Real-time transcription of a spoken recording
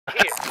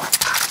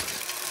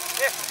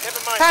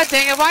God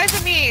dang it, why is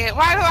it me?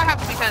 Why do I have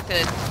to be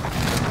hunted?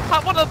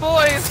 I'm one of the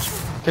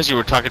boys. Because you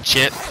were talking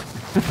shit.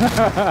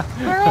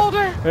 They're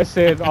older.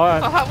 Listen,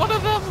 I'm one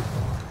of them.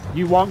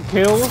 you want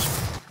kills?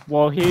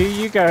 Well, here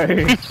you go.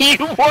 You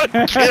want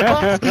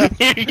kills?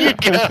 Here you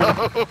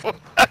go.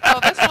 Oh,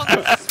 this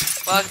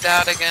one's bugged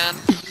out again.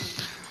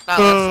 Not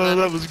Oh, listening.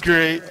 that was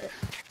great.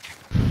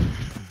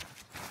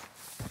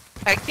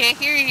 I can't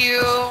hear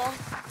you.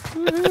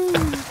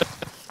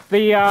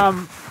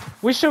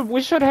 We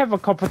should have a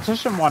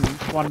competition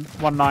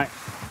one night.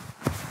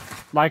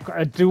 Like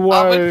a duo.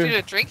 Oh, we should do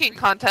a drinking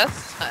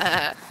contest.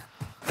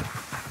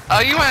 Oh,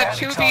 you want a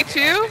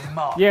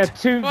 2v2? Yeah,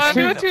 two. You want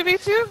to do a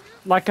 2v2?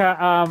 Like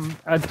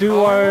a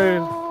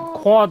duo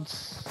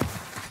quads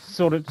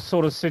sort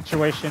of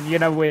situation. You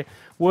know,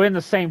 we're in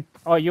the same.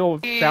 Oh, your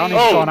bounty's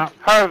gone up.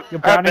 Her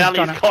bounty's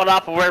bounty's caught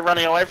up and we're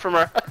running away from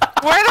her.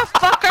 Where the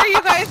fuck are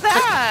you guys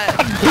at?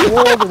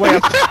 All the way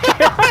up.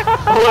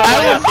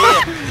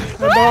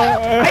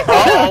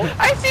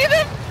 I see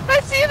them! I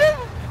see them!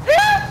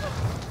 Help!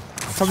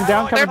 Coming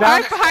down, They're coming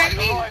down. right behind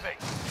me.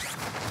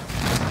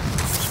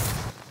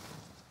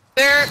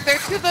 They're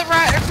to the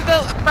right, or to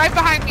the right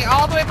behind me,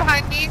 all the way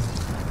behind me.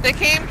 They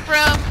came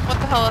from, what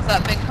the hell is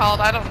that thing called?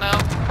 I don't know.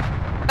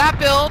 That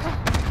build.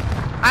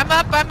 I'm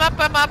up.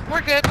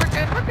 We're good.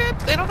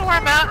 They don't know where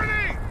I'm at.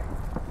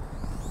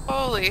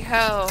 Holy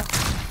hell.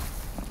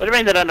 What do you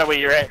mean they don't know where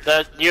you're at?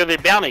 You're the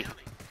bounty.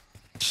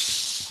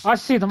 I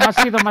see them. I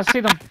see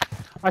them.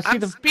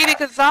 I'm Speedy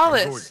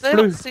Gonzalez. They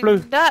Blue, don't see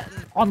blue.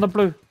 nothing. On the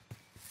blue.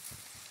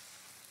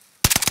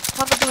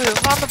 On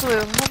the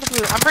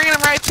blue. I'm bringing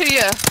them right to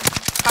you.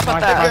 How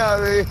about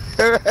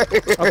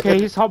that? Okay,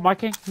 he's hot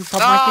micing.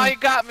 Oh, you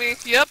got me.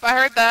 Yep, I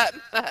heard that.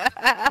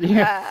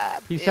 Yeah,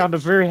 he sounded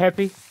very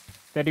happy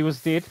that he was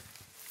dead.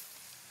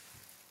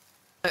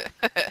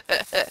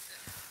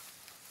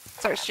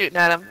 Start shooting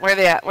at him. Where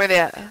they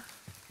at?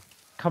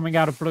 Coming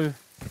out of blue.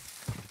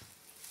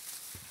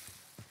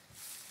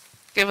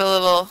 Give a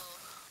little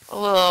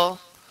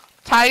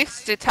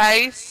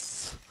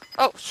tice.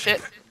 Oh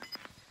shit.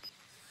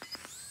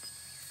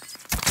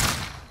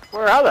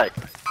 Where are they?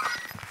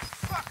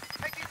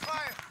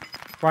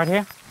 Right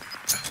here.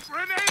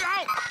 Grenade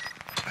out!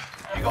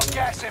 You got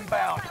gas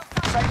inbound.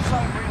 Safe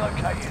zone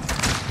relocated.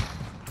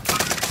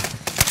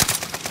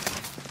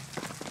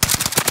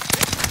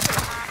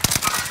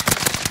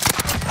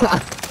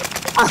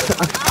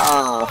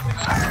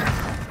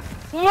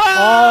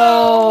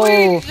 Whoa!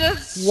 We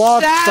just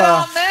what sat the-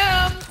 on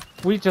them.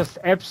 We just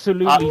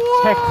absolutely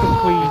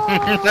tactically,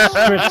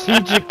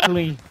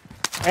 strategically,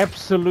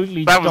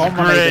 absolutely That was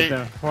dominated great.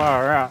 them.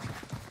 Far out.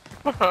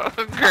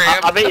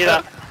 Graham. I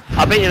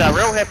bet you they're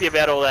real happy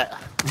about all that.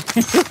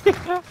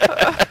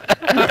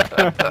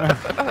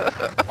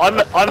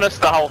 I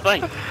missed the whole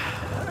thing.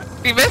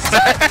 You missed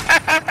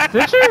it?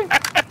 Did you?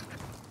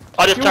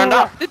 I just You turned were-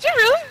 up. Did you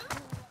really?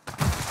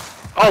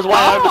 I was way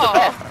over the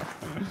back.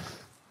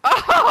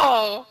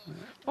 Oh!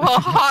 Well,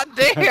 hot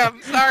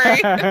damn, sorry.